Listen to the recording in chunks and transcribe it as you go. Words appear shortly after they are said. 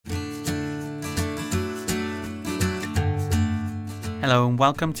Hello and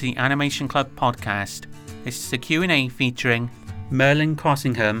welcome to the Animation Club podcast. This is a Q&A featuring Merlin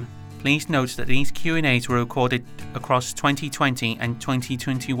Crossingham. Please note that these Q&As were recorded across 2020 and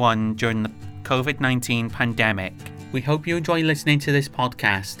 2021 during the COVID-19 pandemic. We hope you enjoy listening to this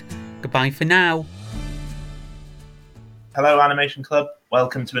podcast. Goodbye for now. Hello Animation Club,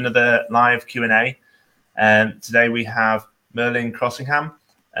 welcome to another live Q&A. Today we have Merlin Crossingham.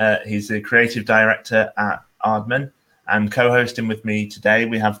 He's the creative director at Aardman. And co-hosting with me today,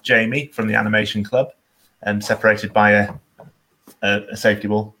 we have Jamie from the Animation Club, separated by a safety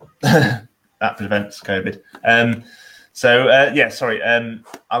wall that prevents COVID.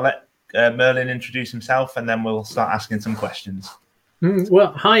 I'll let Merlin introduce himself, and then we'll start asking some questions.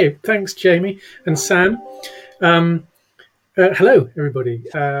 Well, hi, thanks, Jamie and Sam. Hello, everybody.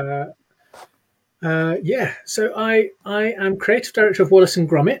 So I am creative director of Wallace and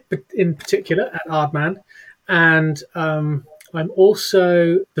Gromit, but in particular at Aardman. And I'm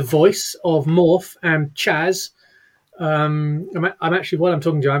also the voice of Morph and Chaz. I'm actually, while I'm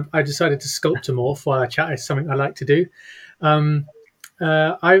talking to you, I decided to sculpt a Morph while I chat. It's something I like to do.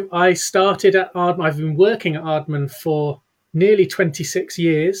 I started at Aardman. I've been working at Aardman for nearly 26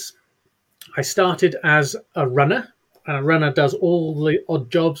 years. I started as a runner, and a runner does all the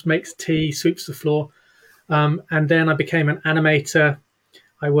odd jobs, makes tea, sweeps the floor. And then I became an animator.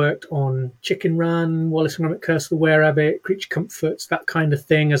 I worked on Chicken Run, Wallace and Gromit, Curse of the Were-Rabbit, Creature Comforts, that kind of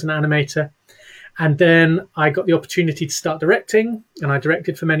thing as an animator. And then I got the opportunity to start directing, and I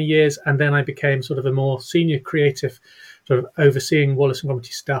directed for many years. And then I became sort of a more senior creative, sort of overseeing Wallace and Gromit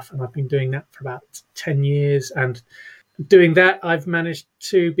stuff. And I've been doing that for about 10 years. And doing that, I've managed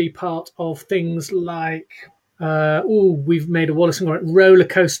to be part of things like... we've made a Wallace and Gromit roller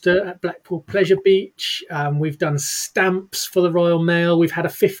coaster at Blackpool Pleasure Beach. We've done stamps for the Royal Mail. We've had a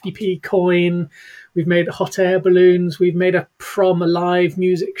 50p coin. We've made hot air balloons. We've made a prom, a live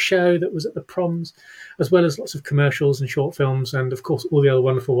music show that was at the proms, as well as lots of commercials and short films, and of course all the other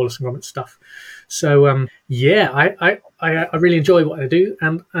wonderful Wallace and Gromit stuff. So I really enjoy what I do,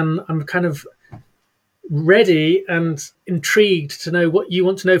 and I'm kind of ready and intrigued to know what you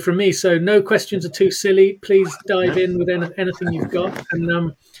want to know from me. So no questions are too silly. Please dive in with anything you've got,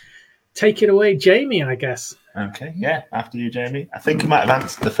 and take it away, Jamie, I guess. Okay, yeah, after you, Jamie. I think you might have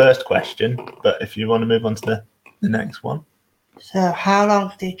answered the first question, but if you want to move on to the next one. So how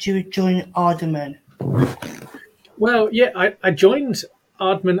long did you join Aardman? Well, yeah, I joined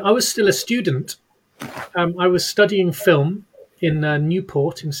Aardman. I was still a student. I was studying film in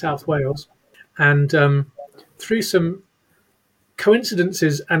Newport in South Wales. And through some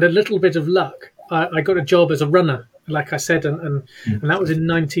coincidences and a little bit of luck, I got a job as a runner, like I said, and that was in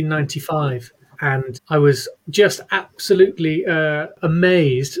 1995. And I was just absolutely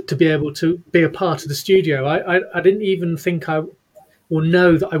amazed to be able to be a part of the studio. I didn't even think or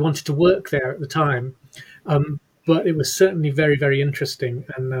know that I wanted to work there at the time. But it was certainly very, very interesting.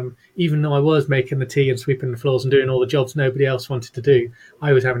 And even though I was making the tea and sweeping the floors and doing all the jobs nobody else wanted to do,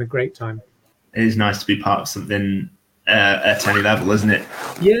 I was having a great time. It is nice to be part of something at any level, isn't it?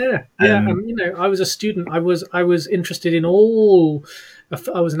 Yeah. I was a student. I was interested in all.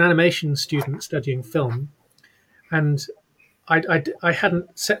 I was an animation student studying film, and I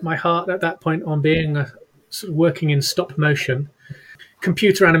hadn't set my heart at that point on being sort of working in stop motion.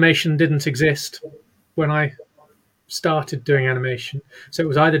 Computer animation didn't exist when I started doing animation, so it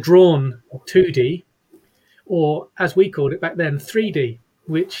was either drawn 2D or, as we called it back then, 3D.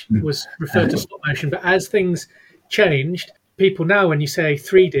 Which was referred to stop motion. But as things changed, people now, when you say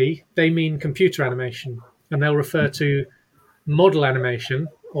 3D, they mean computer animation, and they'll refer to model animation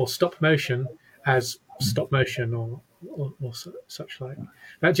or stop motion as stop motion or such like.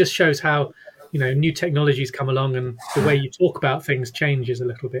 That just shows how, new technologies come along, and the way you talk about things changes a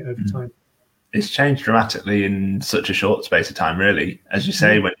little bit over time. It's changed dramatically in such a short space of time, really. As you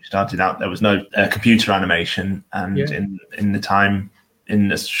say, when you started out, there was no computer animation, and in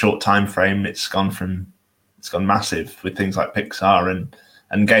a short time frame, it's gone massive with things like Pixar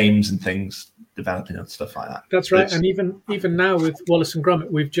and games and things developing and stuff like that. That's right. And even now with Wallace and Gromit,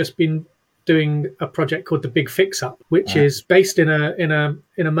 we've just been doing a project called The Big Fix Up, which is based in a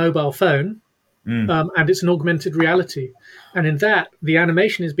mobile phone, and it's an augmented reality. And in that, the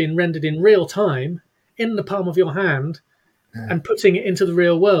animation is being rendered in real time in the palm of your hand and putting it into the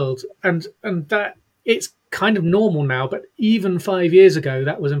real world. And that it's kind of normal now, but even 5 years ago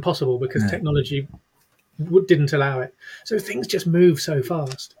that was impossible because technology didn't allow it. So things just move so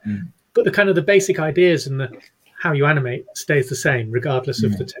fast. But the basic ideas and how you animate stays the same regardless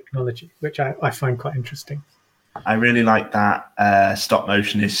of the technology, which I find quite interesting. I really like that stop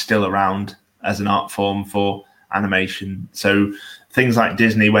motion is still around as an art form for animation. So things like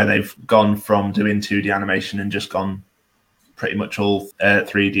Disney, where they've gone from doing 2D animation and just gone pretty much all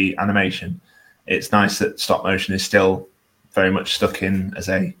 3D animation. It's nice that stop motion is still very much stuck in as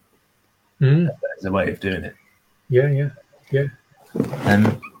a way of doing it. Yeah.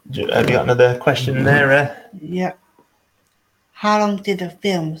 Have you got another question there? Yeah. How long did the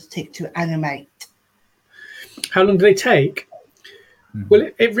films take to animate? How long do they take? Well,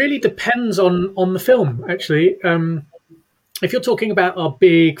 it really depends on the film, actually. If you're talking about our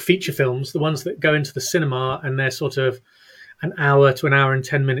big feature films, the ones that go into the cinema and they're sort of an hour to an hour and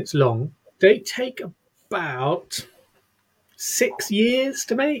 10 minutes long, they take about 6 years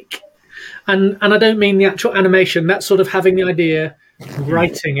to make. And I don't mean the actual animation. That's sort of having the idea,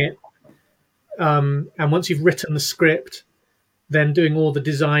 writing it, and once you've written the script, then doing all the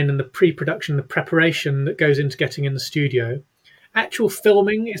design and the pre-production, the preparation that goes into getting in the studio. Actual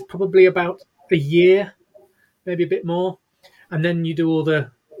filming is probably about a year, maybe a bit more. And then you do all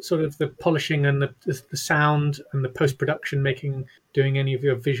the sort of the polishing and the sound and the post-production, doing any of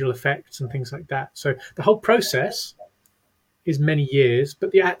your visual effects and things like that. So the whole process is many years,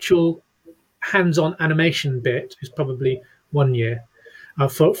 but the actual hands-on animation bit is probably 1 year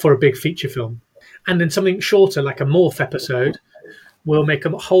for a big feature film. And then something shorter, like a morph episode, we'll make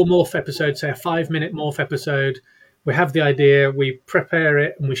a whole morph episode, say a 5-minute morph episode. We have the idea, we prepare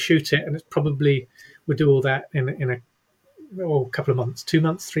it, and we shoot it, and it's probably we do all that in a couple of months, 2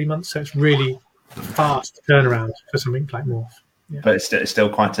 months, 3 months. So it's really fast turnaround for something like morph. Yeah. But it's still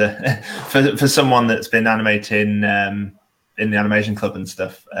quite a for someone that's been animating in the animation club and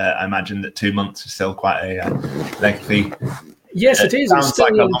stuff. I imagine that 2 months is still quite a lengthy. Yes, it is. Sounds it's still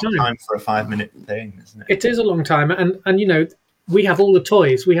like a long time for a 5-minute thing, isn't it? It is a long time, and you know, we have all the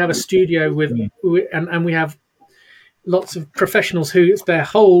toys. We have a studio and we have lots of professionals who it's their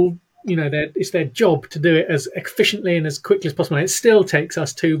whole, you know, it's their job to do it as efficiently and as quickly as possible. And it still takes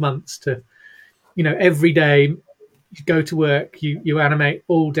us 2 months to, you know, every day you go to work, you animate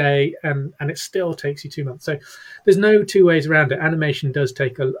all day, and it still takes you 2 months. So there's no two ways around it. Animation does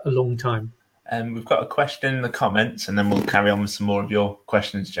take a long time. We've got a question in the comments, and then we'll carry on with some more of your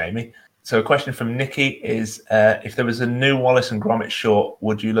questions, Jamie. So a question from Nikki is, if there was a new Wallace and Gromit short,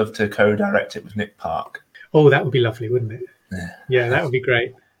 would you love to co-direct it with Nick Park? Oh, that would be lovely, wouldn't it? Yeah, that would be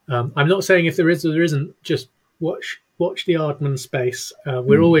great. I'm not saying if there is or there isn't, just watch the Aardman space.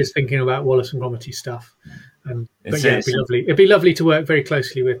 We're always thinking about Wallace and Gromit stuff. But yeah, it'd be lovely. It'd be lovely to work very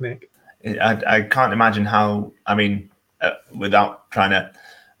closely with Nick. I can't imagine how, without trying to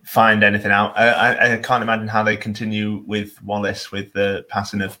find anything out, I can't imagine how they continue with Wallace with the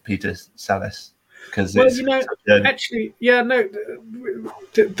passing of Peter Sallis. Because actually, yeah, no,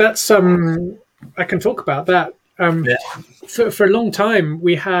 that's I can talk about that. For a long time,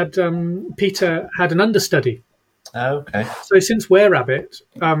 we had Peter had an understudy. Oh, okay. So since Were Rabbit,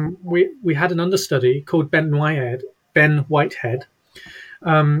 we had an understudy called Ben Whitehead,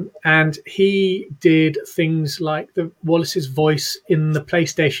 and he did things like Wallace's voice in the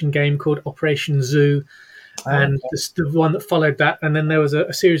PlayStation game called Operation Zoo, and the one that followed that. And then there was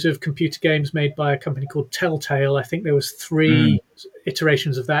a series of computer games made by a company called Telltale. I think there was 3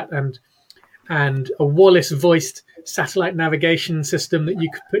 iterations of that, and a Wallace voiced satellite navigation system that you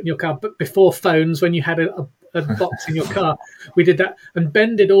could put in your car. But before phones, when you had a box in your car, we did that. And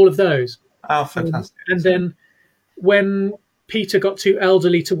Ben did all of those. Oh, fantastic. And then when Peter got too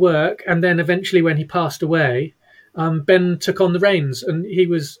elderly to work, and then eventually when he passed away, Ben took on the reins, and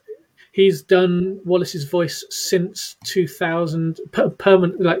he's done Wallace's voice since 2000,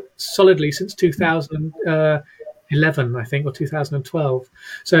 solidly since 2011, I think, or 2012.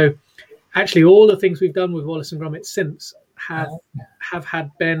 So actually, all the things we've done with Wallace and Gromit since have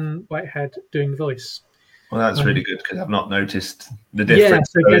had Ben Whitehead doing the voice. Well, that's really good, because I've not noticed the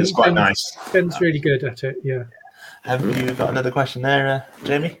difference. Yeah, so it's quite nice. Ben's really good at it, yeah. Have you got another question there,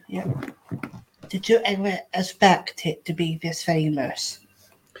 Jamie? Yeah. Did you ever expect it to be this famous?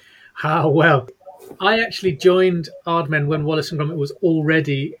 Well, I actually joined Aardman when Wallace and Gromit was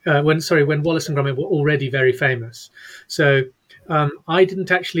already when Wallace and Gromit were already very famous. So I didn't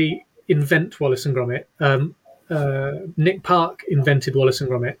actually invent Wallace and Gromit. Nick Park invented Wallace and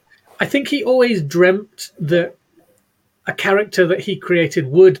Gromit. I think he always dreamt that a character that he created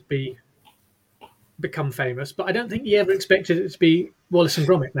would become famous, but I don't think he ever expected it to be Wallace and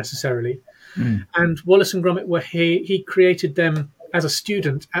Gromit necessarily. And Wallace and Gromit he created them as a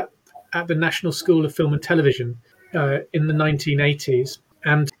student at the National School of Film and Television in the 1980s.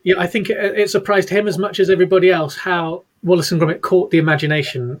 And yeah, I think it surprised him as much as everybody else how Wallace and Gromit caught the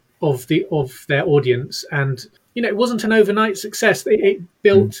imagination of their audience. And you know, it wasn't an overnight success. It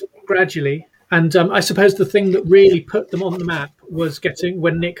built gradually, And I suppose the thing that really put them on the map was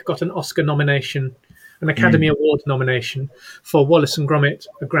when Nick got an Oscar nomination, an Academy Award nomination for Wallace and Gromit: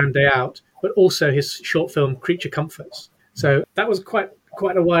 A Grand Day Out, but also his short film Creature Comforts. So that was quite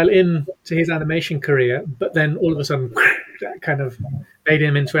a while into his animation career, but then all of a sudden that kind of made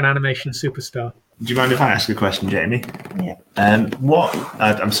him into an animation superstar. Do you mind if I ask a question, Jamie? Yeah.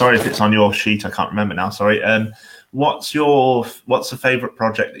 I'm sorry if it's on your sheet. I can't remember now. Sorry. What's the favourite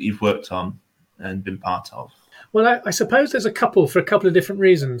project that you've worked on and been part of? Well, I suppose there's a couple for a couple of different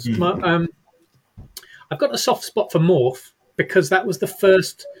reasons. I've got a soft spot for Morph because that was the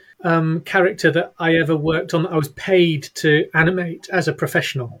first character that I ever worked on that I was paid to animate as a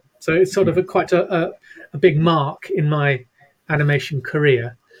professional. So it's sort of quite a big mark in my animation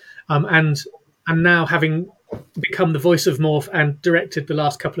career. And now having become the voice of Morph and directed the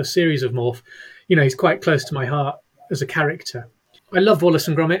last couple of series of Morph, he's quite close to my heart as a character. I love Wallace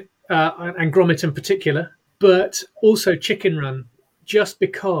and Gromit, and Gromit in particular, but also Chicken Run, just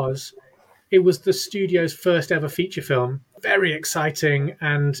because it was the studio's first ever feature film. Very exciting,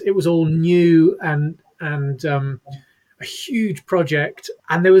 and it was all new and a huge project,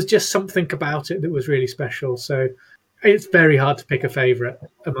 and there was just something about it that was really special. So it's very hard to pick a favourite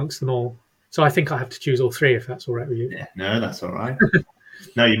amongst them all. So I think I have to choose all three, if that's all right with you. Yeah, no, that's all right.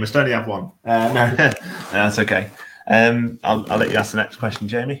 No, you must only have one. No, that's okay. I'll let you ask the next question,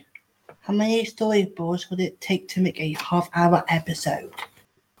 Jamie. How many storyboards would it take to make a half-hour episode?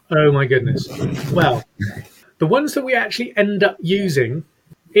 Oh my goodness. Well, the ones that we actually end up using,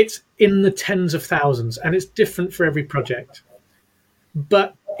 it's in the tens of thousands, and it's different for every project.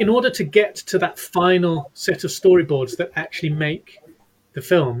 But in order to get to that final set of storyboards that actually make the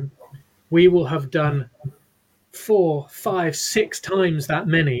film, we will have done 4, 5, 6 times that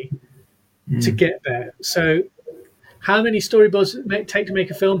many to get there. So how many storyboards does it take to make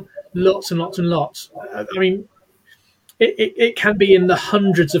a film? Lots and lots and lots. I mean, it can be in the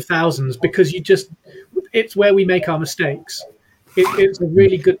hundreds of thousands because it's where we make our mistakes. It's a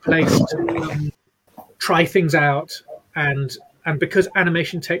really good place to try things out, and because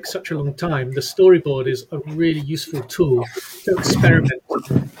animation takes such a long time, the storyboard is a really useful tool to experiment.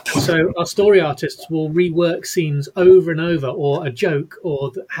 So our story artists will rework scenes over and over, or a joke,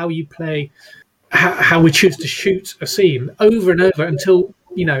 or how you play, how we choose to shoot a scene over and over until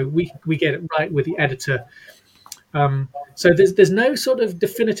we get it right with the editor. So there's no sort of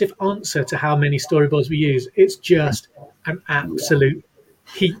definitive answer to how many storyboards we use. It's just an absolute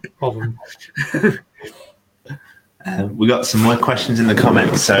heap of them. We got some more questions in the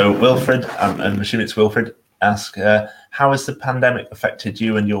comments. So Wilfred, I'm assuming it's Wilfred, ask, how has the pandemic affected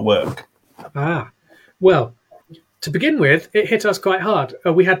you and your work? Well, to begin with, it hit us quite hard.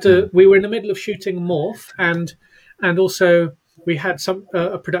 We were in the middle of shooting Morph, and also we had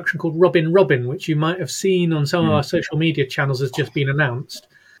a production called Robin, which you might have seen on some of our social media channels has just been announced.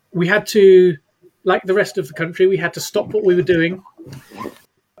 We had to, like the rest of the country, we had to stop what we were doing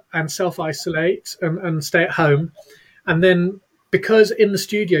and self-isolate and stay at home. And then because in the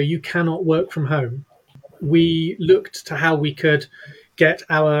studio you cannot work from home, we looked to how we could get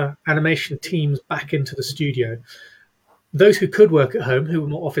our animation teams back into the studio. Those who could work at home, who were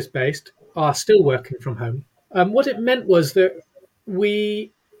more office-based, are still working from home. What it meant was that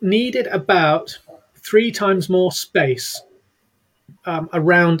we needed about 3 times more space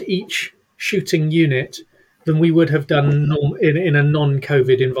around each shooting unit than we would have done in a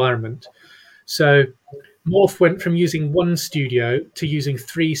non-COVID environment. So Morph went from using 1 studio to using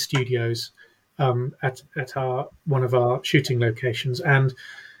 3 studios at one of our shooting locations. And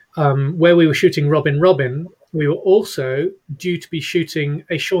where we were shooting Robin, we were also due to be shooting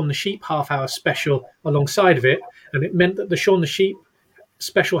a Shaun the Sheep half-hour special alongside of it, and it meant that the Shaun the Sheep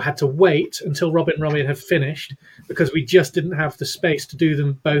special had to wait until Robin had finished because we just didn't have the space to do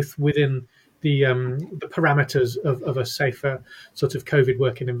them both within the parameters of a safer sort of COVID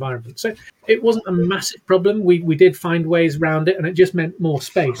working environment. So it wasn't a massive problem. We did find ways around it, and it just meant more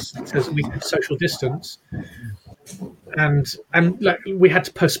space because we could social distance, and like we had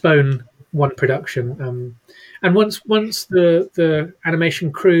to postpone one production. And once the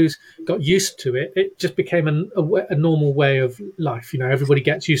animation crews got used to it, it just became a normal way of life. Everybody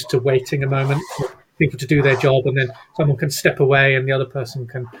gets used to waiting a moment for people to do their job, and then someone can step away and the other person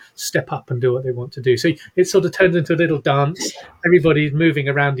can step up and do what they want to do. So it sort of turns into a little dance. Everybody's moving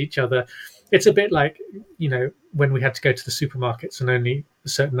around each other. It's a bit like, when we had to go to the supermarkets and only a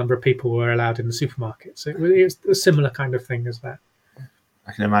certain number of people were allowed in the supermarkets. It's a similar kind of thing as that.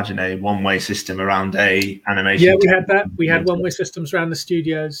 I can imagine a one-way system around a animation. Yeah, we had that. We had one-way systems around the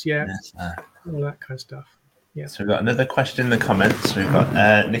studios. Yeah, yes, all that kind of stuff. Yeah. So we've got another question in the comments. We've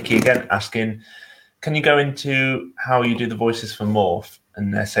got Nikki again asking, can you go into how you do the voices for Morph?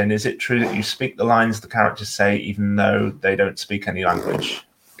 And they're saying, is it true that you speak the lines the characters say even though they don't speak any language?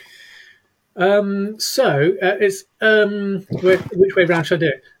 It's which way round should I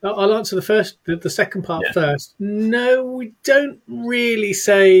do it? I'll answer the second part first. No, we don't really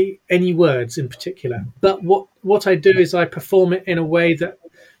say any words in particular. But what I do is I perform it in a way that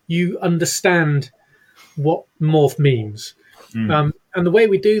you understand what Morph means. And the way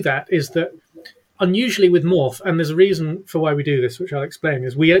we do that is that unusually with Morph, and there's a reason for why we do this, which I'll explain,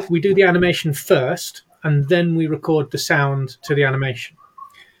 is we do the animation first and then we record the sound to the animation.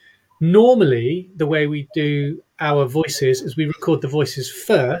 Normally, the way we do our voices is we record the voices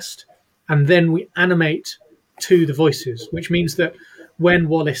first and then we animate to the voices, which means that when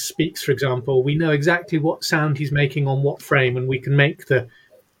Wallace speaks, for example, we know exactly what sound he's making on what frame, and we can make the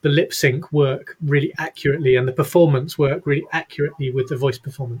lip sync work really accurately and the performance work really accurately with the voice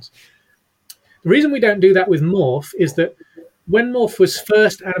performance. The reason we don't do that with Morph is that when Morph was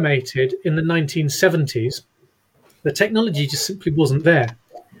first animated in the 1970s, the technology just simply wasn't there.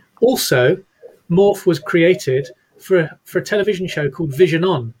 Also, Morph was created for a television show called Vision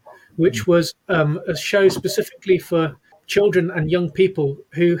On, which was a show specifically for children and young people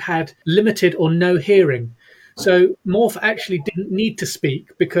who had limited or no hearing. So Morph actually didn't need to speak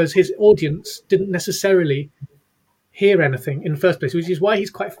because his audience didn't necessarily hear anything in the first place, which is why he's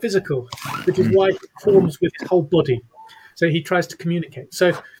quite physical, which is why he performs with his whole body. So he tries to communicate.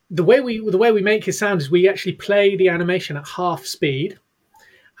 So the way we make his sound is we actually play the animation at half speed.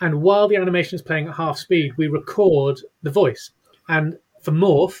 And while the animation is playing at half speed, we record the voice. And for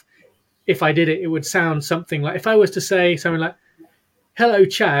Morph, if I did it, it would sound something like, if I was to say something like, hello,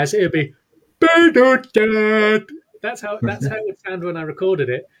 Chaz, it would be, that's how it would sound when I recorded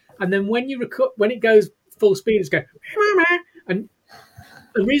it. And then when it goes full speed, it's going, and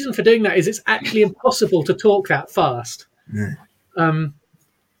the reason for doing that is it's actually impossible to talk that fast.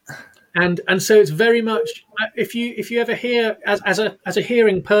 And so it's very much, if you ever hear as a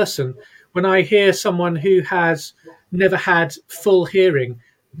hearing person, when I hear someone who has never had full hearing,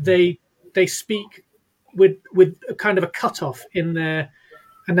 they speak with a kind of a cutoff in their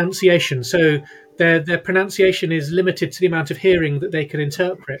enunciation. So their pronunciation is limited to the amount of hearing that they can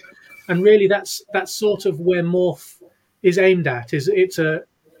interpret. And really that's sort of where Morph is aimed at. It's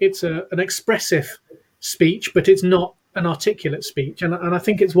an expressive speech, but it's not an articulate speech, and I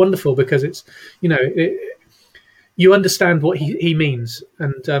think it's wonderful because it's, you understand what he means,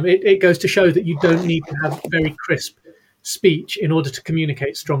 and it goes to show that you don't need to have very crisp speech in order to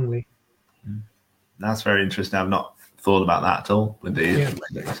communicate strongly. That's very interesting. I've not thought about that at all with these.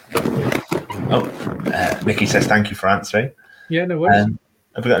 Mickey says thank you for answering. Yeah, no worries.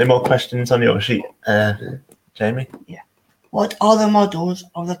 Have we got any more questions on your sheet, Jamie? Yeah. What are the models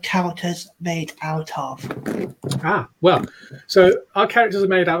of the characters made out of? Well, so our characters are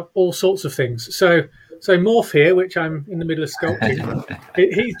made out of all sorts of things. So Morph here, which I'm in the middle of sculpting,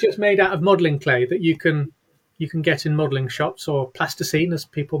 he's just made out of modelling clay that you can get in modelling shops, or plasticine, as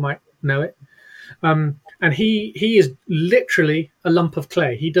people might know it. And he is literally a lump of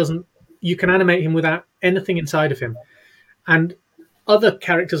clay. You can animate him without anything inside of him. And other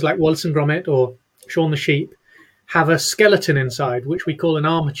characters like Wallace and Gromit or Shaun the Sheep have a skeleton inside, which we call an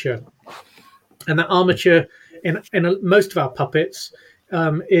armature. And that armature in most of our puppets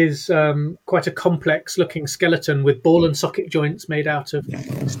is quite a complex looking skeleton with ball and socket joints made out of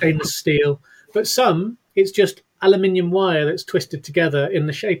stainless steel. But some, it's just aluminium wire that's twisted together in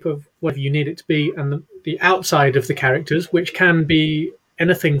the shape of whatever you need it to be. And the outside of the characters, which can be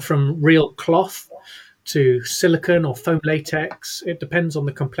anything from real cloth to silicone or foam latex. It depends on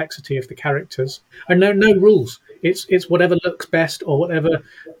the complexity of the characters. And no rules. It's whatever looks best, or whatever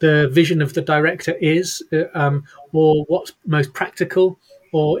the vision of the director is, or what's most practical.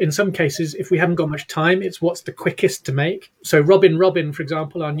 Or in some cases, if we haven't got much time, it's what's the quickest to make. So Robin, for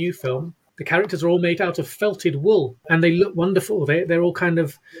example, our new film, the characters are all made out of felted wool, and they look wonderful. They're all kind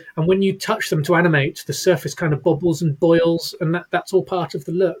of, and when you touch them to animate, the surface kind of bubbles and boils, and that's all part of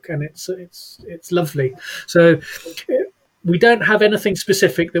the look, and it's lovely. So we don't have anything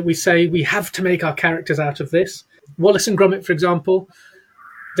specific that we say we have to make our characters out of this. Wallace and Gromit, for example,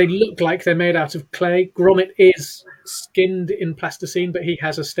 they look like they're made out of clay. Gromit is skinned in plasticine, but he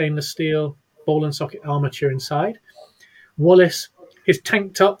has a stainless steel ball and socket armature inside. Wallace, his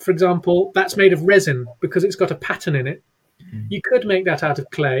tank top, for example, that's made of resin because it's got a pattern in it. You could make that out of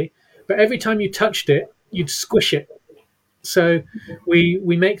clay, but every time you touched it, you'd squish it. So we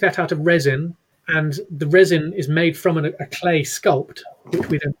make that out of resin, and the resin is made from a clay sculpt, which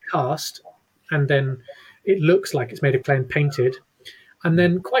we then cast, and then it looks like it's made of clay and painted. And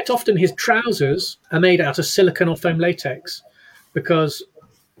then quite often his trousers are made out of silicone or foam latex, because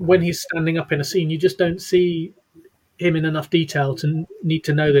when he's standing up in a scene, you just don't see him in enough detail to need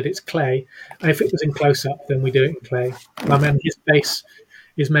to know that it's clay. And if it was in close-up, then we do it in clay. And his face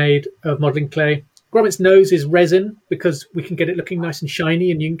is made of modelling clay. Gromit's nose is resin, because we can get it looking nice and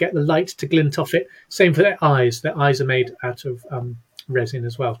shiny, and you can get the light to glint off it. Same for their eyes. Their eyes are made out of resin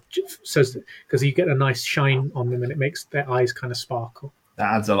as well, so because you get a nice shine on them and it makes their eyes kind of sparkle.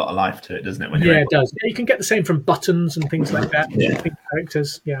 That adds a lot of life to it, doesn't it? It does. Yeah, you can get the same from buttons and things like that.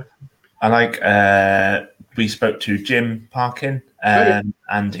 Characters. Yeah. I like. We spoke to Jim Parkin,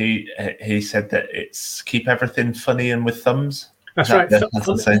 and he said that it's keep everything funny and with thumbs. That's right.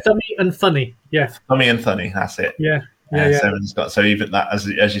 Thummy and funny. Yeah. Funny and funny. That's it. Yeah. So even that, as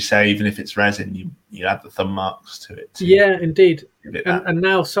you say, even if it's resin, you add the thumb marks to it. Yeah, indeed. And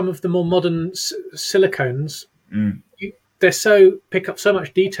now some of the more modern silicones, they pick up so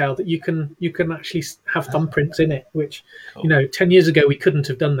much detail that you can actually have thumbprints in it, which 10 years ago we couldn't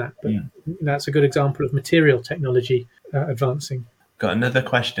have done that. But that's a good example of material technology advancing. Got another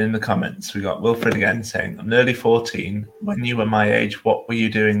question in the comments. We got Wilfred again saying, "I'm nearly 14. When you were my age, what were you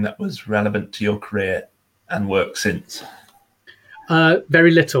doing that was relevant to your career and work since?" Very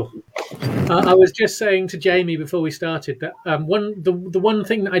little. I was just saying to Jamie before we started that the one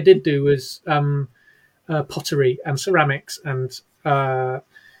thing that I did do was pottery and ceramics, and I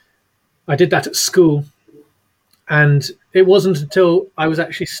did that at school. And it wasn't until I was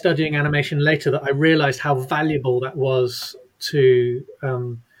actually studying animation later that I realised how valuable that was to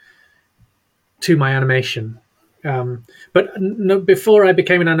my animation. But no, before I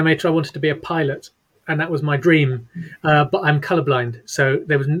became an animator, I wanted to be a pilot, and that was my dream. But I'm colorblind, so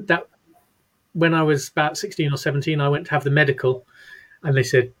there was that. When I was about 16 or 17, I went to have the medical, and they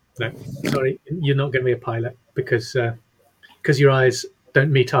said, "No, sorry, you're not going to be a pilot because your eyes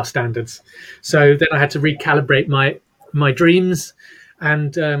don't meet our standards." So then I had to recalibrate my dreams,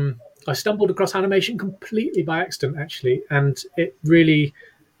 and I stumbled across animation completely by accident, actually, and it really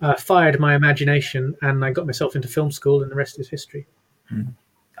fired my imagination, and I got myself into film school, and the rest is history.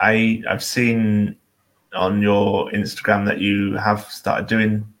 I've seen on your Instagram that you have started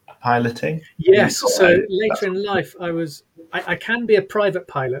doing piloting. Yes, so later in life I can be a private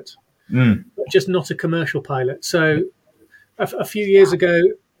pilot, but just not a commercial pilot. So a few years ago,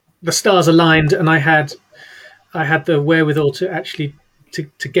 the stars aligned, and I had the wherewithal to actually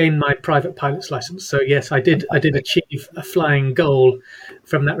to gain my private pilot's license. So yes, I did achieve a flying goal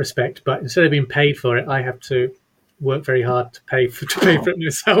from that respect. But instead of being paid for it, I have to work very hard to pay for it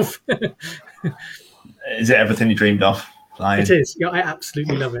myself. Is it everything you dreamed of? Flying? It is. Yeah, I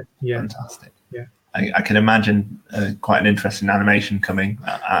absolutely love it. Yeah, fantastic. Yeah, I can imagine quite an interesting animation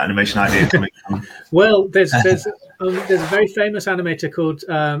idea coming. Well, there's a very famous animator called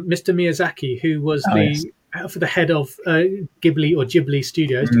Mr. Miyazaki, who was the head of Ghibli or Ghibli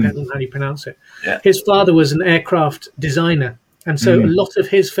Studios, depending on how you pronounce it. Yeah. His father was an aircraft designer, and so a lot of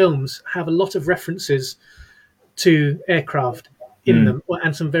his films have a lot of references to aircraft in them,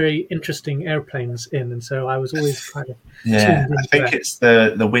 and some very interesting airplanes in. And so I was always kind of I think it's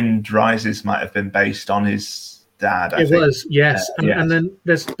the Wind Rises might have been based on his dad. I think. Was, yes. And then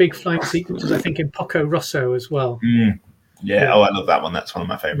there's big flying sequences, I think, in Poco Rosso as well. Yeah. Oh, I love that one. That's one of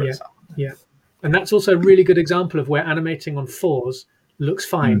my favourites. Yeah. And that's also a really good example of where animating on fours looks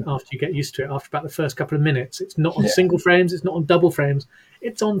fine after you get used to it. After about the first couple of minutes, it's not on single frames, it's not on double frames,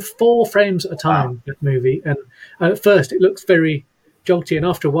 it's on 4 frames at a time. That movie, and at first it looks very jolty, and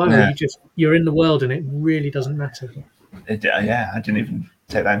after a while you're in the world, and it really doesn't matter. I didn't even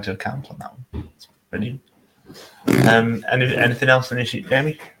take that into account on that one. It's brilliant. Anything on your sheet,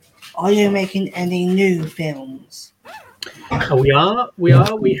 Jamie? Are you making any new films? We are.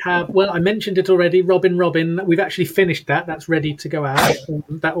 We have. Well, I mentioned it already. Robin. We've actually finished that. That's ready to go out.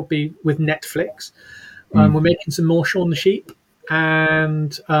 That will be with Netflix. We're making some more Shaun the Sheep,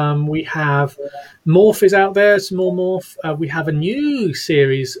 and we have Morph is out there. Some more Morph. We have a new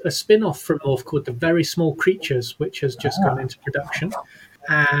series, a spin-off from Morph called The Very Small Creatures, which has just gone into production,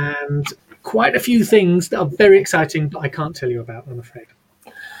 and quite a few things that are very exciting, but I can't tell you about, I'm afraid.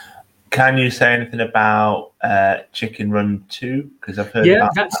 Can you say anything about Chicken Run 2? Because I've heard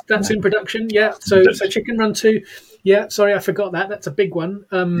about that's in production. Yeah, so Chicken Run 2. Yeah, sorry, I forgot that. That's a big one.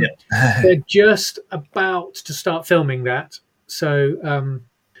 They're just about to start filming that. So,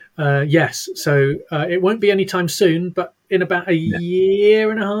 yes. So it won't be anytime soon, but in about a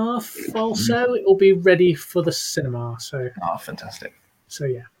year and a half or so, it will be ready for the cinema. So, fantastic. So,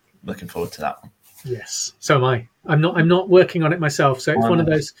 yeah. Looking forward to that one. Yes, so am I. I'm not working on it myself, so it's one of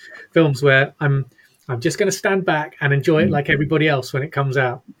those films where I'm I'm just going to stand back and enjoy it like everybody else when it comes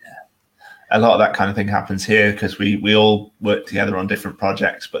out. A lot of that kind of thing happens here because we all work together on different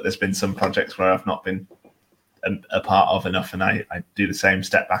projects, but there's been some projects where I've not been a part of enough, and I do the same,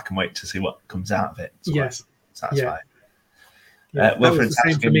 step back and wait to see what comes out of it. It's yes. Satisfying. Yeah. That was the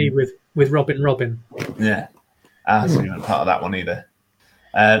same for me with Robin. Yeah. So you weren't part of that one either.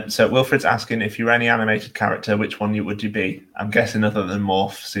 So Wilfred's asking, if you were any animated character, which one would you be? I'm guessing other than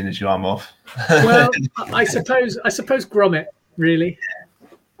Morph, seeing as you are Morph. Well, I suppose Gromit, really.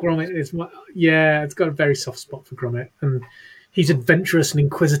 Gromit is it's got a very soft spot for Gromit, and he's adventurous and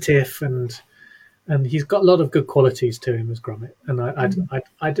inquisitive, and he's got a lot of good qualities to him as Gromit, and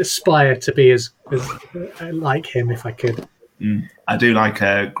I'd aspire to be as like him if I could. I do like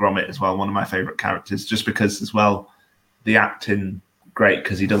Gromit as well, one of my favourite characters, just because as well the acting great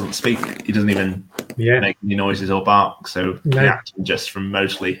because he doesn't speak, he doesn't even make any noises or bark, so the acting just from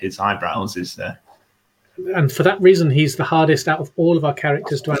mostly his eyebrows is and for that reason he's the hardest out of all of our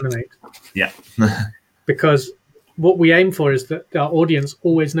characters to animate. Yeah. Because what we aim for is that our audience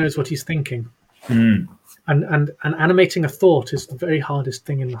always knows what he's thinking. And animating a thought is the very hardest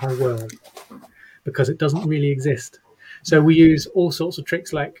thing in the whole world because it doesn't really exist. So we use all sorts of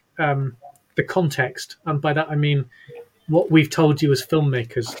tricks like the context, and by that I mean what we've told you as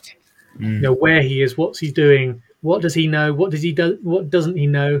filmmakers. You know, where he is, what's he doing, what does he know, what does he do, what doesn't he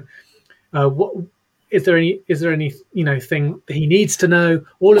know, what is there any thing that he needs to know.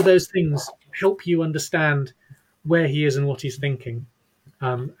 All of those things help you understand where he is and what he's thinking.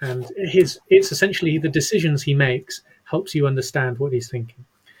 And it's essentially the decisions he makes helps you understand what he's thinking.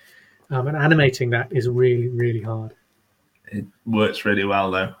 And animating that is really, really hard. It works really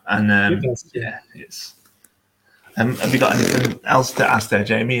well though, and it does. it's. Have you got anything else to ask there,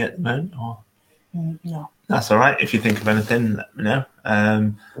 Jamie, at the moment? Or? No. That's all right. If you think of anything, let me know.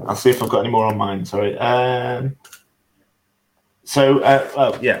 I'll see if I've got any more on mine. Sorry.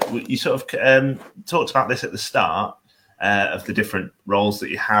 You sort of talked about this at the start of the different roles that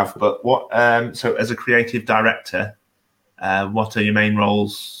you have, but what? So, as a creative director, what are your main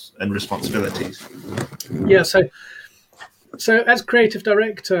roles and responsibilities? Yeah. So as creative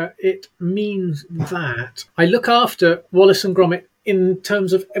director, it means that I look after Wallace and Gromit in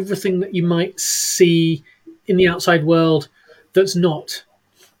terms of everything that you might see in the outside world that's not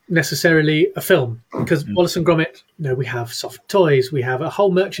necessarily a film. Because Wallace and Gromit, we have soft toys, we have a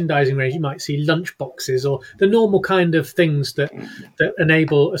whole merchandising range. You might see lunch boxes or the normal kind of things that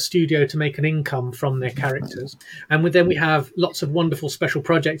enable a studio to make an income from their characters. And then we have lots of wonderful special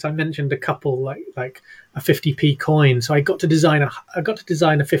projects. I mentioned a couple like a 50p coin. So I got to design a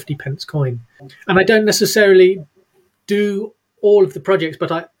 50p coin. And I don't necessarily do all of the projects,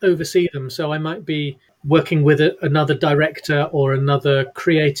 but I oversee them. So I might be working with another director or another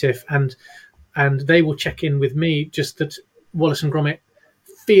creative, and they will check in with me just that Wallace and Gromit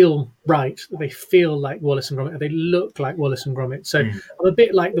feel right, that they feel like Wallace and Gromit, they look like Wallace and Gromit. So I'm a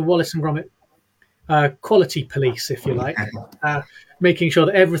bit like the Wallace and Gromit quality police, if you like, making sure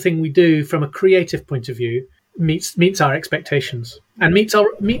that everything we do from a creative point of view meets our expectations and meets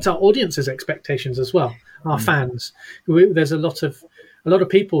our audience's expectations as well, our fans. There's a lot of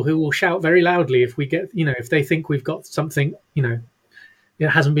people who will shout very loudly if we get, if they think we've got something, it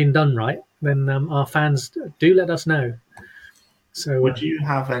hasn't been done right, then our fans do let us know. So would you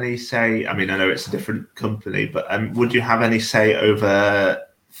have any say, I know it's a different company, but would you have any say over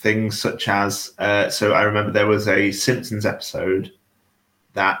things such as, so I remember there was a Simpsons episode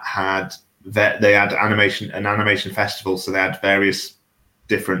that they had an animation festival, so they had various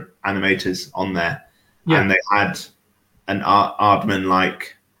different animators on there, and they had an Aardman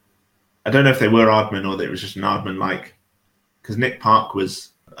like, I don't know if they were Aardman or that it was just an Aardman like, because Nick Park was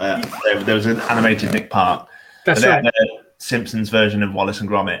there was an animated Nick Park. That's right. The Simpsons version of Wallace and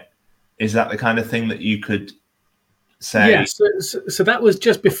Gromit. Is that the kind of thing that you could say? Yeah. So that was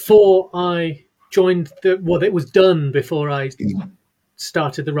just before I joined it was done before I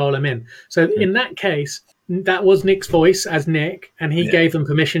started the role I'm in. So in that case, that was Nick's voice as Nick, and he gave them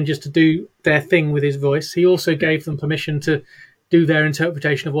permission just to do their thing with his voice. He also gave them permission to do their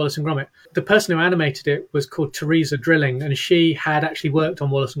interpretation of Wallace and Gromit. The person who animated it was called Teresa Drilling, and she had actually worked on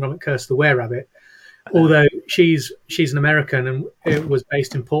Wallace and Gromit: Curse the Were-Rabbit, although she's an American and it was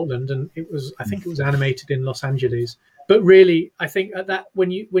based in Portland, and I think it was animated in Los Angeles. But really, I think at that when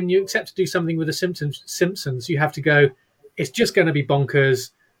you accept to do something with the Simpsons, you have to go, it's just going to be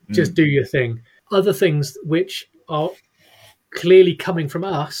bonkers, just do your thing. Other things which are clearly coming from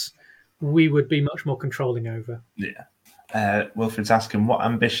us, we would be much more controlling over. Yeah. Wilfred's asking, what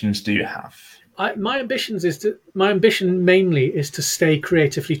ambitions do you have? My ambition mainly is to stay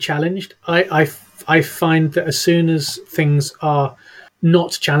creatively challenged. I I find that as soon as things are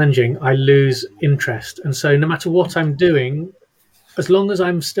not challenging, I lose interest. And so no matter what I'm doing, as long as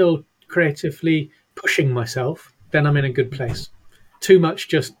I'm still creatively pushing myself, then I'm in a good place. Too much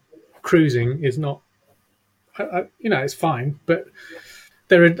just cruising is not, it's fine. But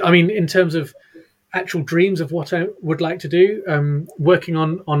in terms of actual dreams of what I would like to do, working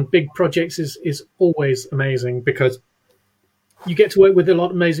on big projects is always amazing because you get to work with a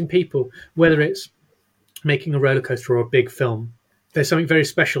lot of amazing people, whether it's making a roller coaster or a big film. There's something very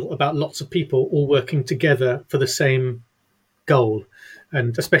special about lots of people all working together for the same goal,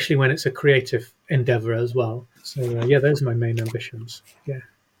 and especially when it's a creative endeavor as well. So those are my main ambitions. Yeah.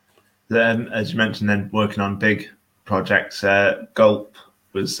 As you mentioned, then working on big projects, Gulp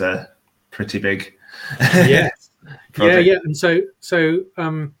was pretty big. Yes. Yeah. And so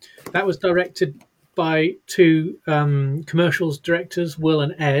that was directed by two commercials directors, Will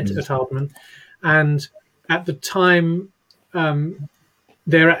and Ed at Aardman, and at the time,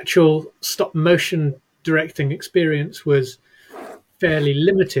 their actual stop motion directing experience was fairly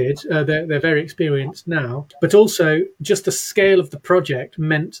limited. They're very experienced now, but also just the scale of the project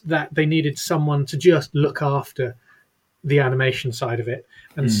meant that they needed someone to just look after the animation side of it.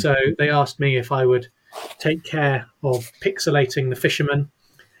 And so they asked me if I would take care of pixelating the fisherman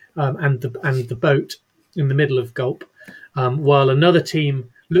and the boat in the middle of Gulp, while another team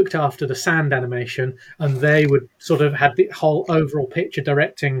looked after the sand animation, and they would sort of had the whole overall picture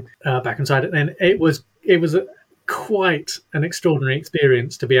directing back inside it. And it was quite an extraordinary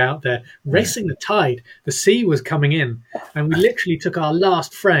experience to be out there racing the tide. The sea was coming in, and we literally took our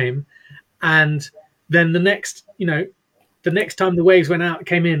last frame, and then the next time the waves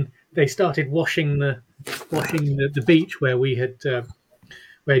came in, they started washing the beach where we'd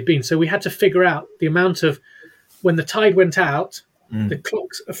been. So we had to figure out the amount of when the tide went out. The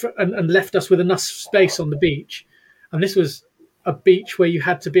clocks and left us with enough space on the beach, and this was a beach where you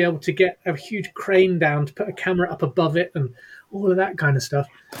had to be able to get a huge crane down to put a camera up above it and all of that kind of stuff.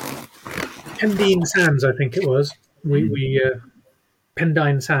 Pendine Sands, I think it was.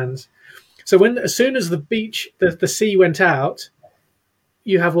 Pendine Sands. So as soon as the sea went out,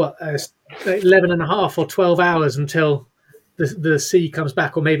 you have 11 and a half or 12 hours until the sea comes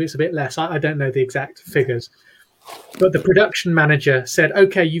back, or maybe it's a bit less. I don't know the exact figures. But the production manager said,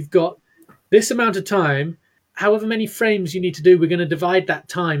 okay, you've got this amount of time. However many frames you need to do, we're going to divide that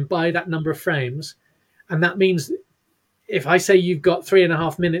time by that number of frames. And that means if I say you've got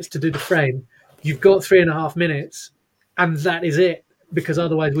 3.5 minutes to do the frame, you've got 3.5 minutes, and that is it, because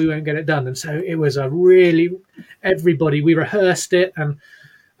otherwise we won't get it done. And so it was we rehearsed it, and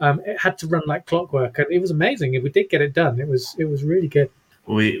it had to run like clockwork. And it was amazing. If we did get it done, it was really good.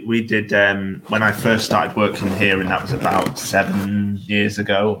 We did when I first started working here, and that was about 7 years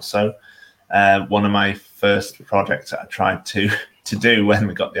ago or so. One of my first projects that I tried to do when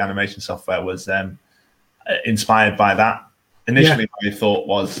we got the animation software was inspired by that. Initially, my thought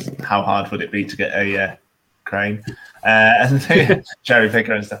was, how hard would it be to get a crane and cherry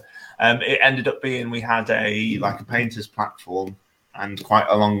picker and stuff. It ended up being we had a painter's platform and quite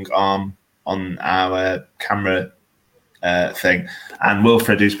a long arm on our camera thing, and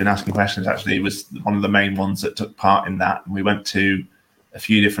Wilfred, who's been asking questions, actually was one of the main ones that took part in that. We went to a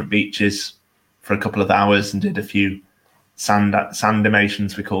few different beaches for a couple of hours and did a few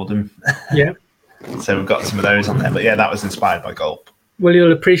sandimations, we called them. Yeah. So we've got some of those on there, but that was inspired by Gulp. Well,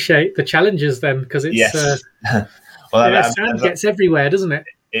 you'll appreciate the challenges then, because it's sand gets everywhere, doesn't it?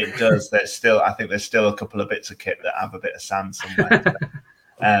 It does. I think there's still a couple of bits of kit that have a bit of sand somewhere.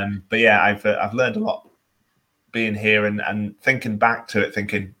 But I've learned a lot being here and thinking back to it,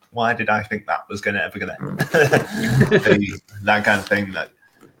 thinking, why did I think that was ever going to be that kind of thing? That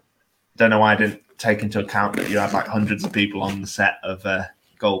don't know why I didn't take into account that you had hundreds of people on the set of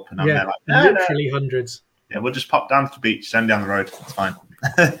Gulp, and I'm there literally hundreds. Yeah, we'll just pop down to the beach, send down the road. It's fine.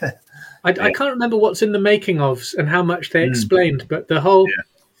 I can't remember what's in the making of and how much they explained, but the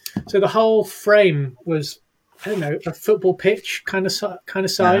whole frame was, I don't know, a football pitch kind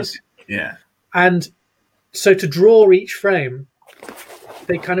of size. Yeah. And so to draw each frame,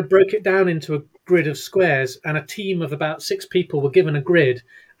 they kind of broke it down into a grid of squares, and a team of about 6 people were given a grid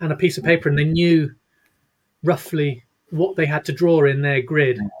and a piece of paper, and they knew roughly what they had to draw in their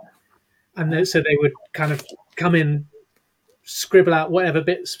grid. And so they would kind of come in, scribble out whatever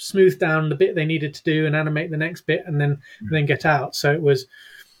bits, smooth down the bit they needed to do and animate the next bit, and then get out. So it was,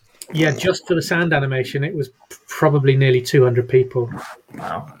 just for the sand animation, it was probably nearly 200 people.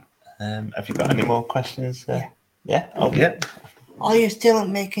 Wow. Have you got any more questions? Yeah. Oh, yeah. Are you still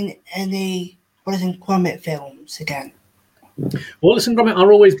making any Wallace and Gromit films again? Wallace and Gromit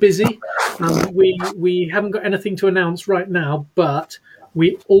are always busy. We haven't got anything to announce right now, but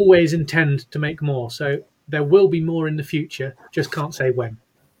we always intend to make more. So there will be more in the future. Just can't say when.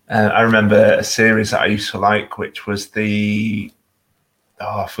 I remember a series that I used to like, which was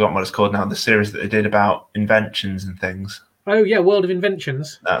I've forgotten what it's called now. The series that they did about inventions and things. Oh yeah, World of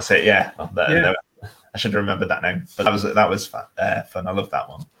Inventions. That's it. Yeah, Yeah. I should have remembered that name. But that was fun. I loved that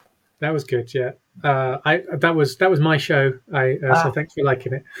one. That was good. Yeah, that was my show. So thanks for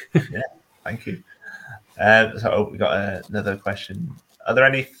liking it. Yeah, thank you. So we got another question. Are there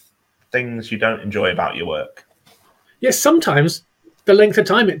any things you don't enjoy about your work? Yes, sometimes the length of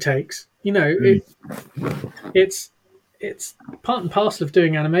time it takes. It's part and parcel of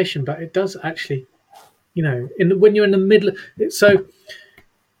doing animation, but it does actually, when you're in the middle. So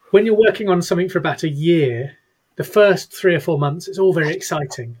when you're working on something for about a year, the first 3 or 4 months, it's all very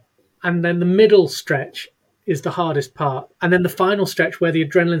exciting. And then the middle stretch is the hardest part. And then the final stretch where the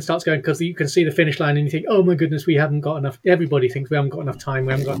adrenaline starts going, because you can see the finish line and you think, oh my goodness, we haven't got enough. Everybody thinks we haven't got enough time.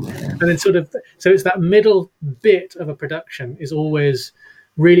 And then so it's that middle bit of a production is always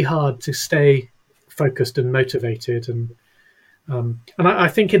really hard to stay focused and motivated. And I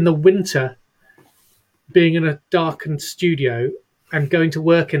think in the winter, being in a darkened studio and going to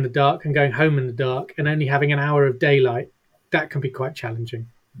work in the dark and going home in the dark and only having an hour of daylight, that can be quite challenging.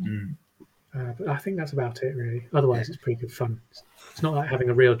 But I think that's about it, really. Otherwise, it's pretty good fun. It's not like having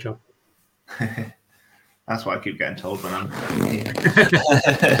a real job. That's what I keep getting told when I'm here.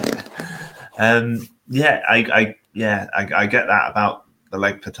 I get that about the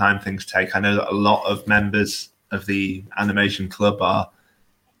length of time things take. I know that a lot of members of the animation club are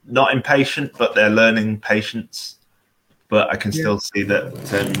not impatient, but they're learning patience. But I can still see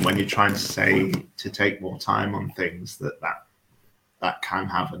that when you're trying to say to take more time on things, that can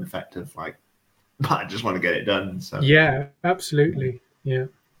have an effect of like, I just want to get it done. So yeah, absolutely. Yeah,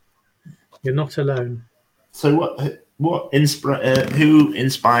 you're not alone. So who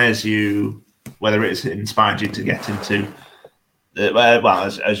inspires you? Whether it's inspired you to get into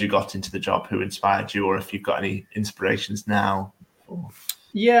as you got into the job, who inspired you, or if you've got any inspirations now?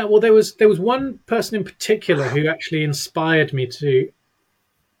 Yeah, well, there was one person in particular who actually inspired me to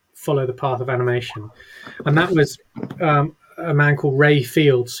follow the path of animation, and that was a man called Ray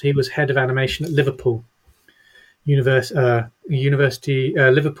Fields. He was head of animation at Liverpool University,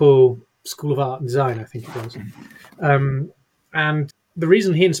 Liverpool School of Art and Design, I think it was. And the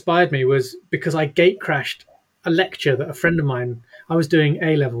reason he inspired me was because I gate crashed a lecture that a friend of mine. I was doing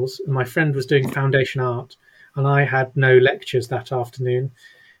A levels, and my friend was doing foundation art, and I had no lectures that afternoon.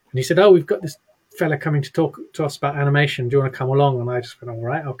 And he said, "Oh, we've got this fella coming to talk to us about animation. Do you want to come along?" And I just went, "All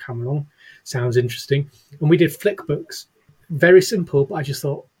right, I'll come along. Sounds interesting." And we did flick books. Very simple, but I just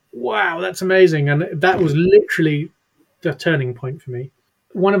thought, wow, that's amazing. And that was literally the turning point for me.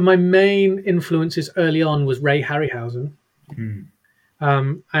 One of my main influences early on was Ray Harryhausen.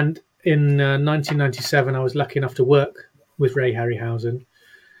 And in 1997, I was lucky enough to work with Ray Harryhausen.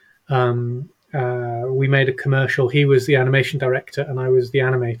 We made a commercial. He was the animation director and I was the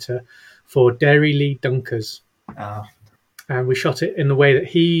animator for Dairy Lee Dunkers. And we shot it in the way that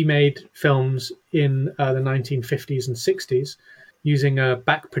he made films in the 1950s and 60s using a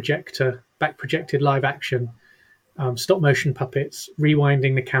back-projected live action, stop-motion puppets,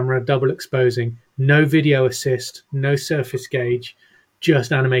 rewinding the camera, double exposing, no video assist, no surface gauge,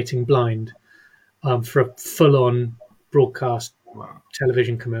 just animating blind for a full-on broadcast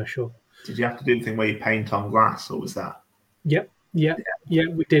television commercial. Did you have to do the thing where you paint on glass, or was that? Yep. Yeah,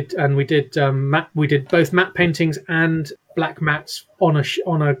 we did, and we did we did both matte paintings and black mats on a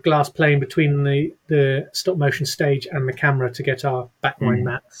glass plane between the stop motion stage and the camera to get our backwind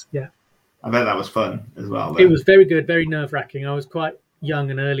mats. Yeah, I bet that was fun as well. It was very good, very nerve wracking. I was quite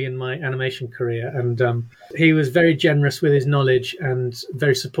young and early in my animation career, and he was very generous with his knowledge and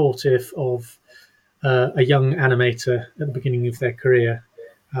very supportive of a young animator at the beginning of their career.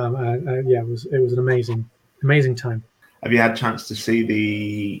 It was an amazing time. Have you had a chance to see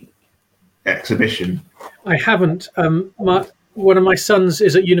the exhibition? I haven't. One of my sons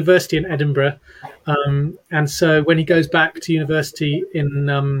is at university in Edinburgh, and so when he goes back to university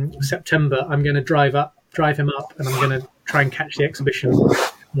in September, I'm going to drive him up, and I'm going to try and catch the exhibition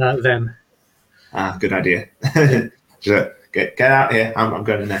then. Good idea. Get out here. I'm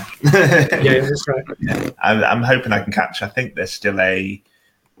going in there. Yeah, that's right. Yeah. I'm hoping I can catch. I think there's still a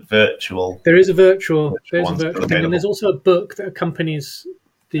virtual. There is a virtual thing, and there's also a book that accompanies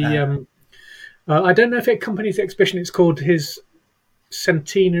the. I don't know if it accompanies the exhibition. It's called his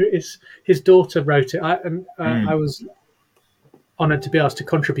centenary. His daughter wrote it, I was honoured to be asked to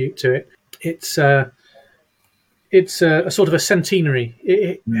contribute to it. It's it's a sort of a centenary.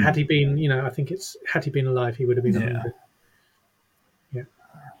 Had he been, I think had he been alive, he would have been 100. Yeah.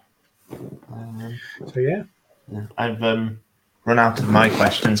 So yeah. I've run out of my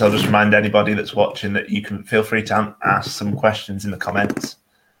questions. I'll just remind anybody that's watching that you can feel free to ask some questions in the comments.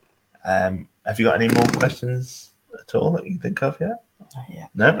 Have you got any more questions at all that you think of yet? Yeah.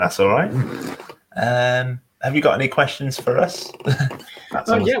 No, that's all right. Have you got any questions for us?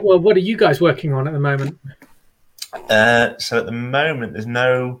 Yeah. Well, what are you guys working on at the moment? So at the moment, there's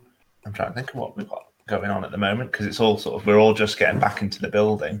no. I'm trying to think of what we've got going on at the moment because it's all we're all just getting back into the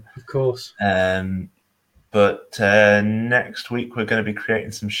building. Of course. But next week we're going to be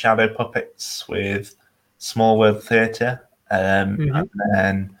creating some shadow puppets with Small World Theatre, and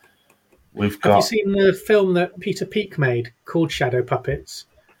then we've got. Have you seen the film that Peter Peake made called Shadow Puppets?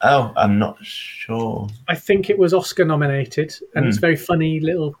 Oh, I'm not sure. I think it was Oscar nominated, and it's a very funny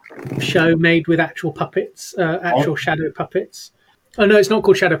little show made with actual puppets, actual shadow puppets. Oh no, it's not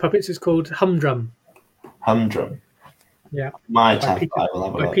called Shadow Puppets. It's called Humdrum. Humdrum. Yeah. My tab.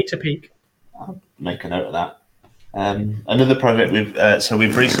 By Peter Peake. I'll make a note of that. Another project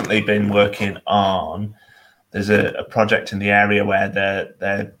we've recently been working on. There's a project in the area where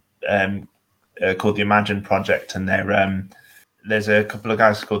they're called the Imagine Project, and there's a couple of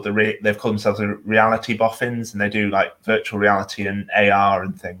guys called they've called themselves the Reality Boffins, and they do like virtual reality and AR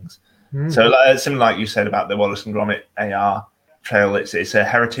and things. So similar like you said about the Wallace and Gromit AR trail, it's a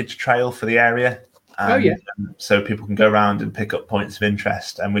heritage trail for the area. So people can go around and pick up points of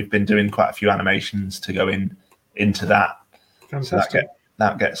interest, and we've been doing quite a few animations to go into that. Fantastic. So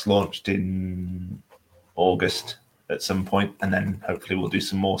that gets launched in August at some point, and then hopefully we'll do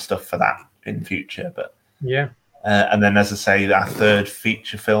some more stuff for that in future. But yeah. And then, as I say, our third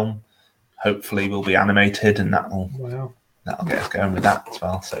feature film hopefully will be animated, and that'll get us going with that as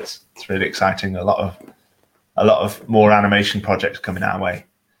well. So it's really exciting. A lot of more animation projects coming our way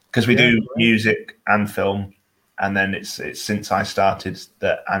because we do music and film, and then it's since I started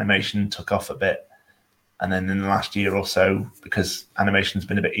that animation took off a bit, and then in the last year or so, because animation's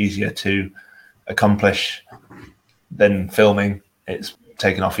been a bit easier to accomplish than filming, it's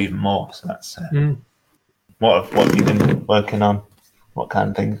taken off even more. So that's. What have you been working on? What kind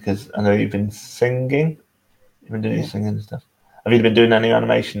of things? Because I know you've been singing. You've been doing singing and stuff. Have you been doing any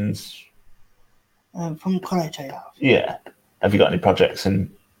animations? From college, I have. Yeah. Have you got any projects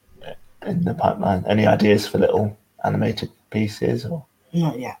in the pipeline? Any ideas for little animated pieces? Or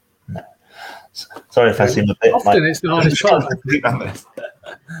Not yet. No. Sorry if I seem a bit. Often it's the hardest part.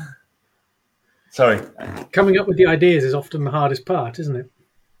 Sorry. Coming up with the ideas is often the hardest part, isn't it?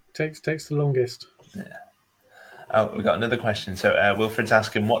 Takes the longest. Yeah. Oh, we've got another question. So Wilfred's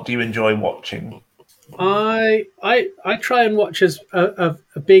asking, what do you enjoy watching? I try and watch as a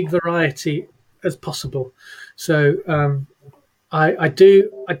big variety as possible. So I do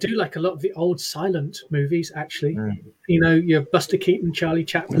like a lot of the old silent movies, actually. Your Buster Keaton, Charlie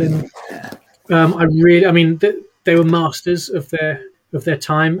Chaplin. They were masters of their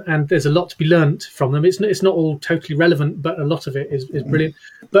time, and there's a lot to be learnt from them. It's not all totally relevant, but a lot of it is brilliant.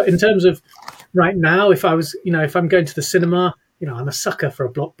 But in terms of right now, if I'm going to the cinema, I'm a sucker for a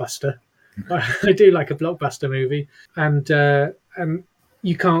blockbuster. I do like a blockbuster movie, and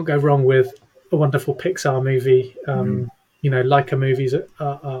you can't go wrong with a wonderful Pixar movie. Leica movies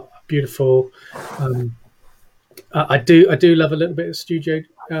are beautiful. I do love a little bit of Studio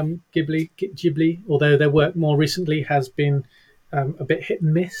Ghibli, although their work more recently has been a bit hit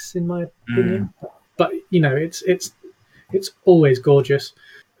and miss in my opinion. But it's always gorgeous.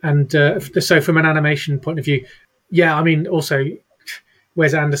 And so from an animation point of view, also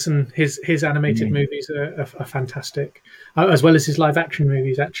Wes Anderson, his animated movies are fantastic, as well as his live action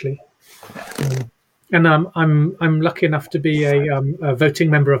movies actually. And I'm lucky enough to be a voting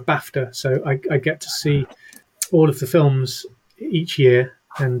member of BAFTA, so I get to see all of the films each year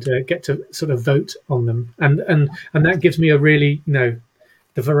and get to sort of vote on them, and that gives me a really the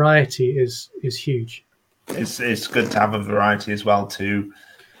variety is huge. It's good to have a variety as well to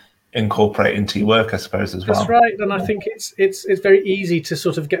incorporate into your work, I suppose, as well. That's right, and I think it's very easy to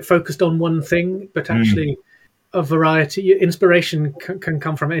sort of get focused on one thing, but actually a variety, inspiration can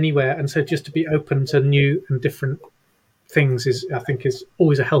come from anywhere, and so just to be open to new and different things is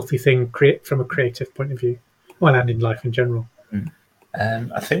always a healthy thing from a creative point of view, and in life in general.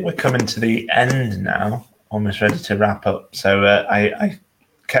 I think we're coming to the end now, almost ready to wrap up. So I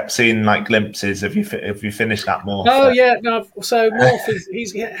kept seeing like glimpses. Have you finished that Morph? Oh yeah, no. So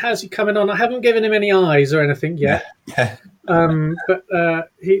Morph how's he coming on? I haven't given him any eyes or anything yet. Yeah. But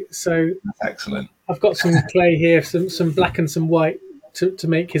that's excellent. I've got some clay here, some black and some white to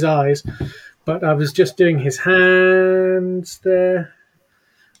make his eyes. but I was just doing his hands there.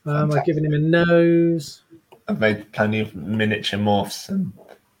 I've given him a nose. I've made plenty of miniature morphs.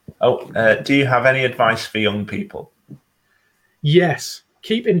 Do you have any advice for young people? Yes,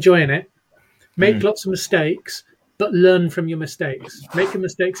 keep enjoying it. Make lots of mistakes, but learn from your mistakes. Making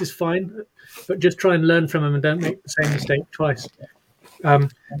mistakes is fine, but just try and learn from them and don't make the same mistake twice.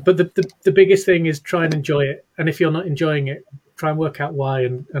 But the biggest thing is try and enjoy it. And if you're not enjoying it, try and work out why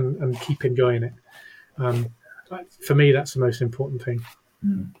and keep enjoying it. For me, that's the most important thing.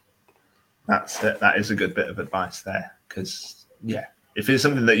 That is a good bit of advice there, because if it's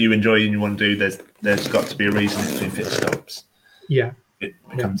something that you enjoy and you want to do, there's got to be a reason if it stops. Yeah, it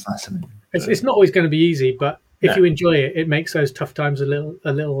becomes less. It's not always going to be easy, but if you enjoy it, it makes those tough times a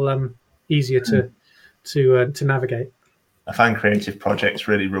little easier to navigate. I find creative projects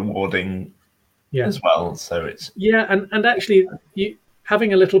really rewarding as well. So it's and actually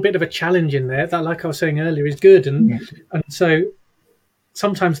having a little bit of a challenge in there, that, like I was saying earlier, is good. And so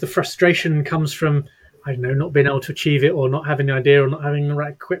sometimes the frustration comes from, I don't know, not being able to achieve it, or not having the idea, or not having the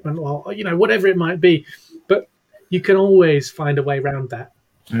right equipment, or whatever it might be. But you can always find a way around that.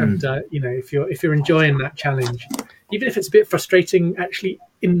 And if you're enjoying that challenge, even if it's a bit frustrating, actually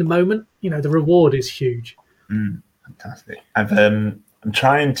in the moment, the reward is huge. Fantastic. I'm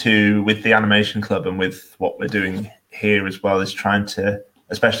trying to, with the Animation Club and with what we're doing here as well, is trying to,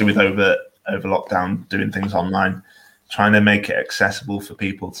 especially with over lockdown, doing things online, trying to make it accessible for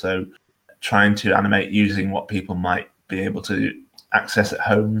people. So trying to animate using what people might be able to access at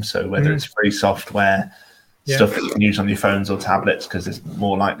home. So whether it's free software, stuff that you can use on your phones or tablets, because it's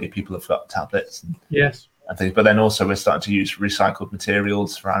more likely people have got tablets and things. But then also we're starting to use recycled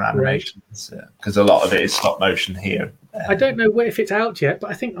materials for our animations, because a lot of it is stop motion here. I don't know if it's out yet, but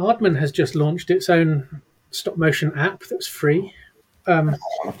I think Aardman has just launched its own stop motion app that's free. I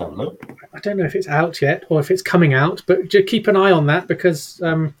don't know if it's out yet or if it's coming out, but just keep an eye on that, because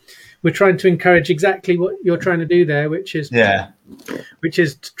we're trying to encourage exactly what you're trying to do there, which is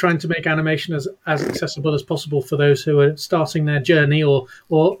trying to make animation as accessible as possible for those who are starting their journey or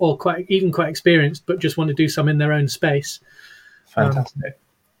quite experienced, but just want to do some in their own space. Fantastic.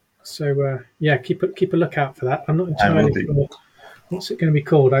 Keep a lookout for that. I'm not entirely sure what's it going to be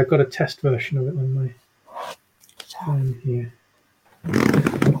called. I've got a test version of it on my phone here.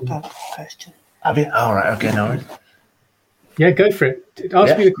 Question. Have you? All right. Okay. No worries. Yeah, go for it.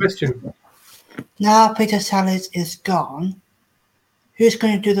 Ask me the question. Now Peter Sallis is gone. Who's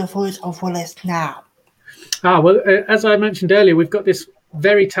going to do the voice of Wallace now? Well, as I mentioned earlier, we've got this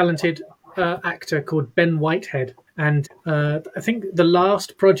very talented actor called Ben Whitehead. And I think the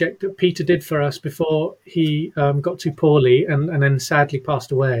last project that Peter did for us before he got too poorly and then sadly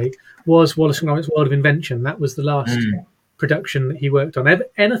passed away was Wallace and Gromit's World of Invention. That was the last production that he worked on.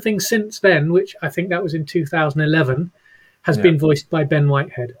 Anything since then, which I think that was in 2011, has been voiced by Ben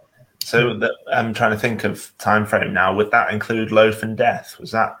Whitehead. So I'm trying to think of time frame now. Would that include Loaf and Death?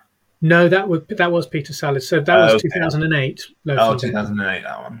 Was that? No, that was Peter Sallis. So that was 2008. Loaf 2008,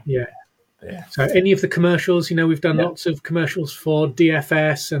 that one. Yeah. So any of the commercials, we've done lots of commercials for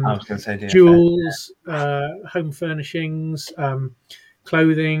DFS and I was going to say DFS, jewels, home furnishings,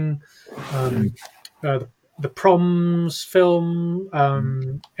 clothing, the Proms film,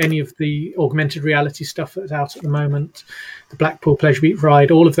 any of the augmented reality stuff that's out at the moment, the Blackpool Pleasure Beat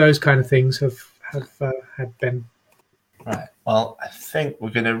ride, all of those kind of things have had Ben. Right. Well, I think we're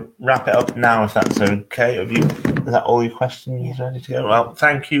going to wrap it up now, if that's okay. Is that all your questions ready to go? Well,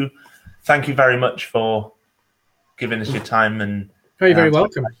 thank you very much for giving us your time and very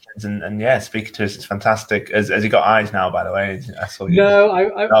welcome. And speaking to us, it's fantastic. Has he got eyes now? By the way, I saw you.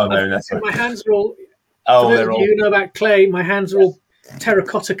 No, that's my hands are all. Oh, for those of you who know about clay, my hands are all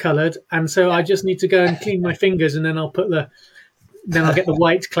terracotta coloured, and so I just need to go and clean my fingers, and then I'll get the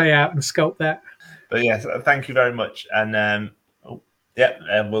white clay out and sculpt that. But yes, thank you very much. And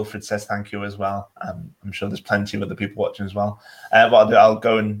Wilfred says thank you as well. I'm sure there's plenty of other people watching as well. What I'll do, I'll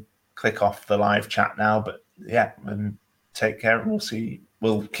go and click off the live chat now. But take care. And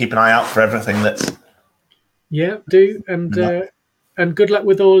we'll keep an eye out for everything that's. Yeah, do and good luck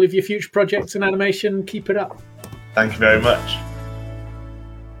with all of your future projects and animation. Keep it up. Thank you very much.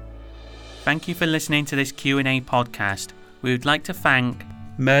 Thank you for listening to this Q&A podcast. We would like to thank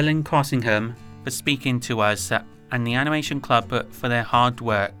Merlin Crossingham for speaking to us and the Animation Club for their hard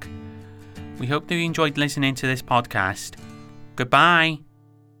work. We hope that you enjoyed listening to this podcast. Goodbye.